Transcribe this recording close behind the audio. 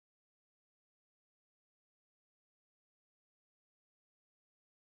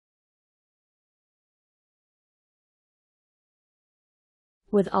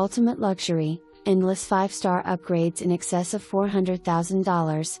With ultimate luxury, endless 5-star upgrades in excess of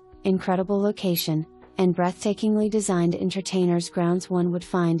 $400,000, incredible location, and breathtakingly designed entertainers grounds one would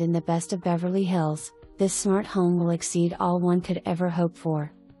find in the best of Beverly Hills, this smart home will exceed all one could ever hope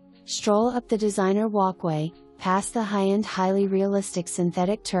for. Stroll up the designer walkway, past the high-end highly realistic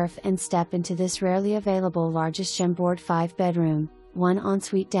synthetic turf and step into this rarely available largest Chambord 5-bedroom, 1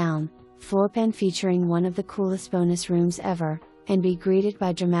 ensuite down, floorpan featuring one of the coolest bonus rooms ever, and be greeted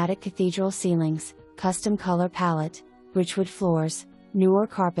by dramatic cathedral ceilings, custom color palette, richwood floors, newer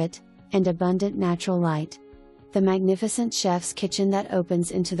carpet, and abundant natural light. The magnificent chef's kitchen that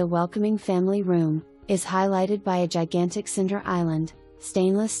opens into the welcoming family room, is highlighted by a gigantic center island,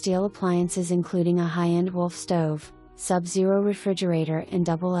 stainless steel appliances including a high-end Wolf stove, SubZero refrigerator and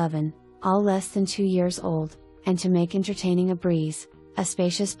double oven, all less than 2 years old, and to make entertaining a breeze, a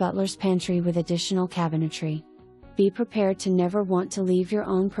spacious butler's pantry with additional cabinetry. Be prepared to never want to leave your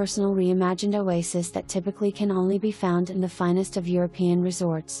own personal reimagined oasis that typically can only be found in the finest of European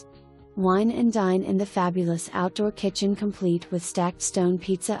resorts. Wine and dine in the fabulous outdoor kitchen complete with stacked stone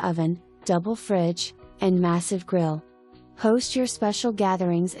pizza oven, double fridge, and massive grill. Host your special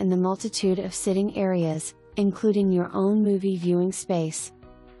gatherings in the multitude of sitting areas, including your own movie viewing space.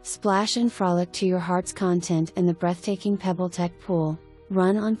 Splash and frolic to your heart's content in the breathtaking pebbletec pool,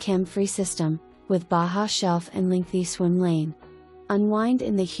 run on chem-free system, with Baja shelf and lengthy swim lane. Unwind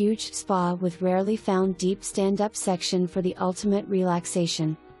in the huge spa with rarely found deep stand-up section for the ultimate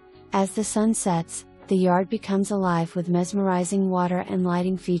relaxation. As the sun sets, the yard becomes alive with mesmerizing water and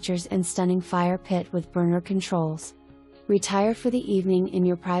lighting features and stunning fire pit with burner controls. Retire for the evening in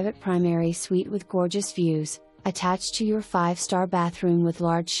your private primary suite with gorgeous views, attached to your 5-star bathroom with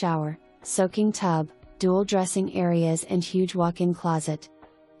large shower, soaking tub, dual dressing areas and huge walk-in closet.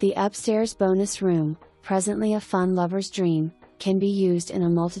 The upstairs bonus room, presently a fun lover's dream, can be used in a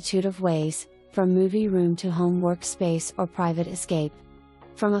multitude of ways, from movie room to home workspace or private escape.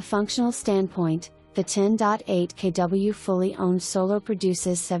 From a functional standpoint, the 10.8 kW fully owned solar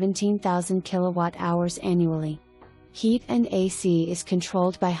produces 17,000 kilowatt-hours annually. Heat and AC is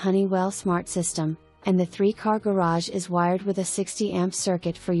controlled by Honeywell Smart System, and the 3-car garage is wired with a 60-amp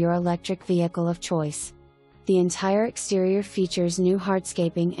circuit for your electric vehicle of choice. The entire exterior features new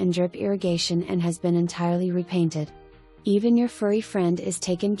hardscaping and drip irrigation and has been entirely repainted. Even your furry friend is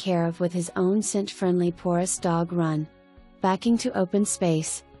taken care of with his own scent-friendly pourous dog run. Backing to open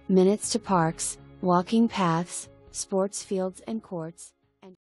space, minutes to parks, walking paths, sports fields and courts.